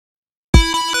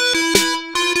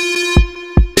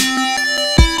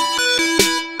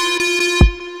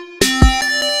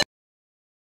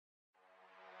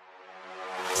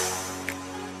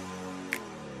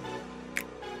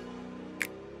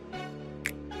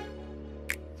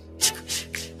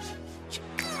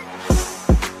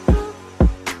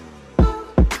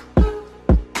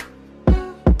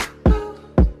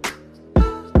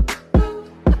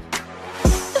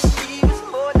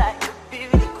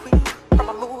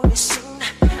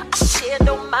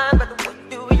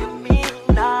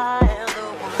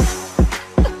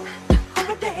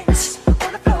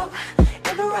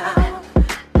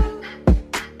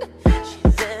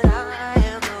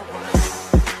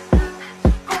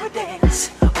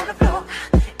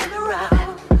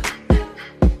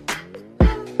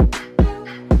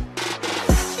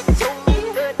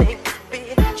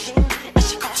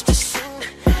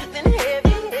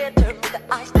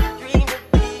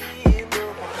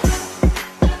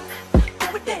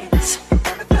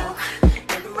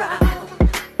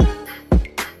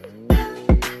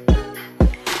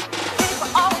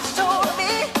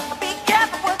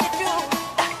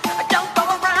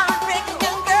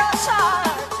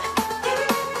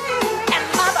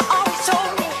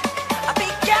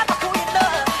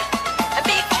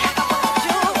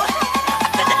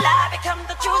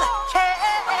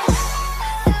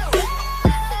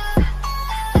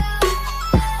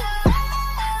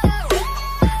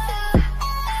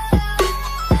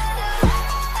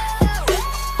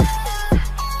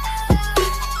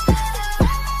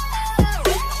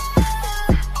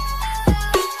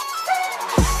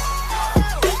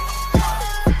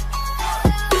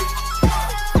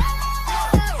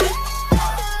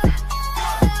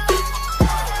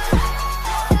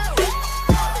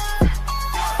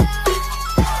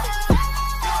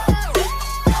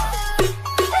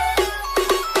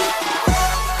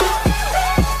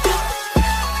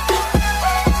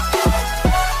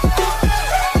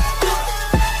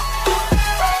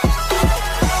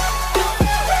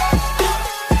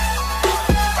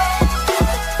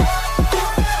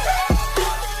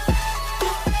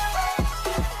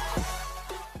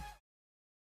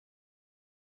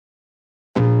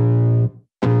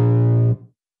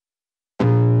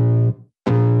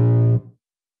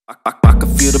I can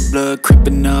feel the blood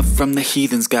creeping up from the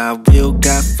heathens. Got will,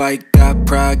 got fight, got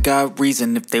pride, got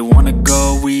reason. If they wanna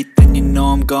go eat, then you know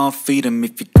I'm gon' feed them.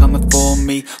 If you're coming for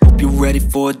me, hope you're ready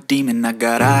for a demon. I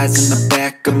got eyes in the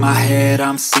back of my head,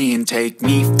 I'm seeing. Take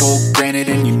me for granted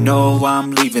and you know I'm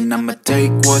leaving. I'ma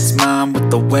take what's mine with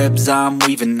the webs I'm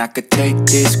weaving. I could take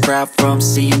this crowd from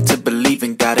seeing to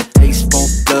believing. Got a taste for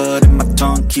blood and my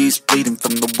tongue keeps bleeding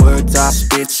from the words I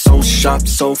spit. So sharp,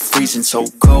 so freezing, so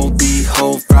cold.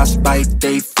 Behold, frostbite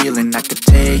they feeling. I could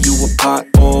tear you apart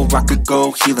or I could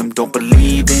go heal them. Don't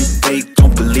believe in fate,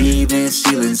 don't believe in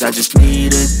ceilings. I just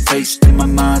need a taste and my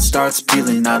mind starts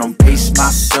peeling. I don't pace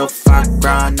myself, I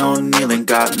grind on kneeling.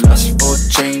 Got lust for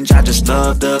change, I just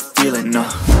love the feeling.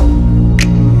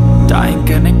 I ain't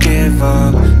gonna give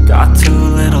up. Got too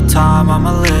little time,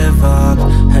 I'ma live up.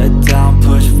 Head down,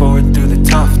 push forward through the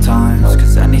tough times.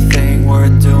 Cause anything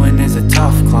worth doing is a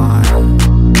tough climb.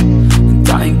 And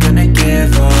I ain't gonna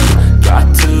give up.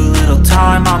 Got too little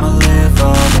time, I'ma live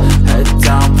up. Head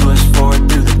down, push forward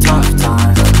through the tough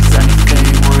times. Cause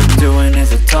anything worth doing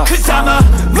is a tough climb. Cause I'ma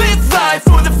live life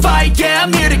for the fight, yeah,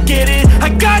 I'm here to get it. I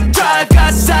got drive,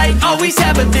 got sight, always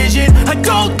have a vision. I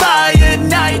go by at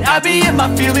night, I be in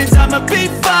my feelings, I'ma be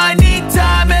fine.